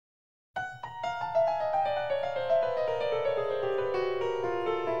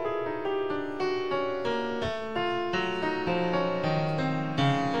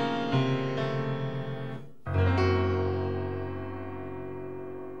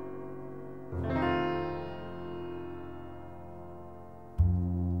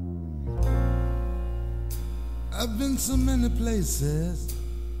been so many places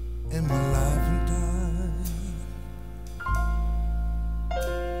in my life and time.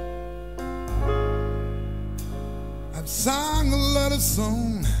 I've sung a lot of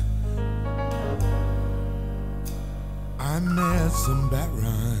songs, I made some bad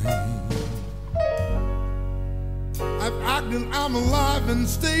rhymes. I've acted I'm alive in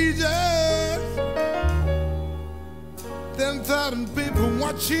stages, 10,000 people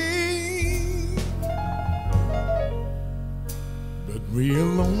watching, but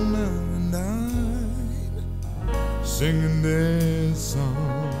real alone and I'm singing this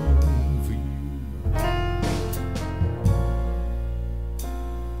song for you.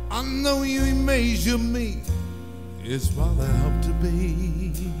 I know you measure me, it's what I hope to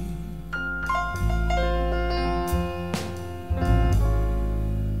be.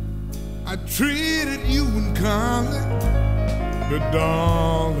 I treated you unkindly, but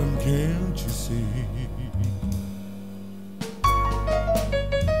darling, can't you see?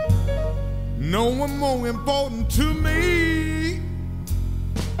 No one more important to me.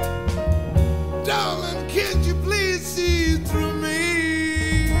 Darling, can't you please see through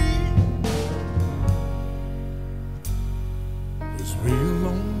me? It's real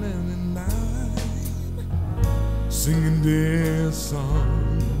lonely night, singing this song.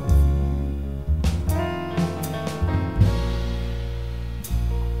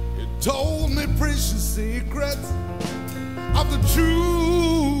 Told me precious secrets of the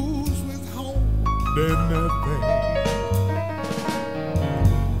truth, withholding nothing.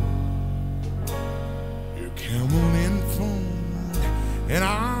 You came on in front and I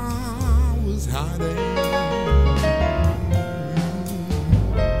was hiding.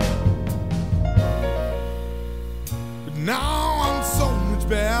 But now I'm so much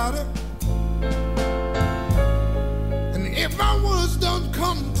better, and if I was don't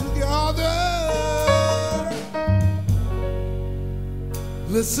come together,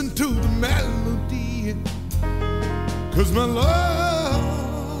 listen to the melody, 'cause my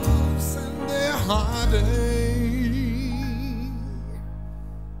love's in their heartache.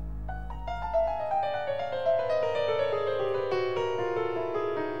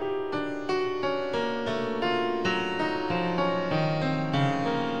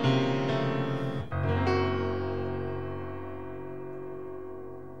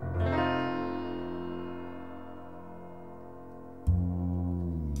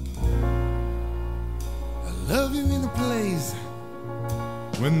 Love you in a place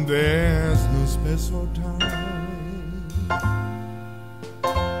when there's no special time.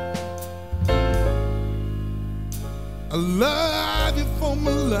 I love you for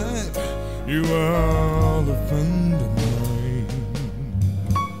my life, you are a friend of mine.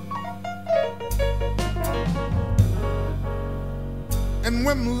 And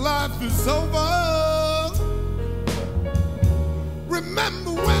when life is over,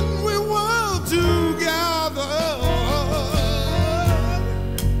 remember when we were together.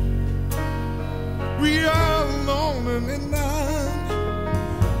 We are alone and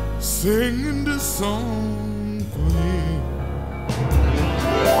I'm singing this song for you.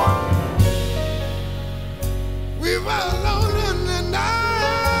 We were alone and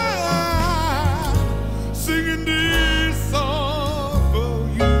I'm singing this song for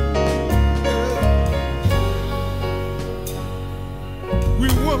you. We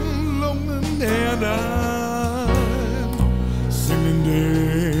were alone and I'm singing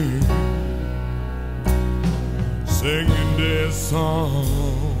this song.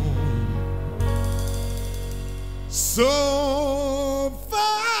 So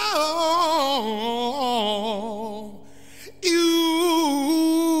far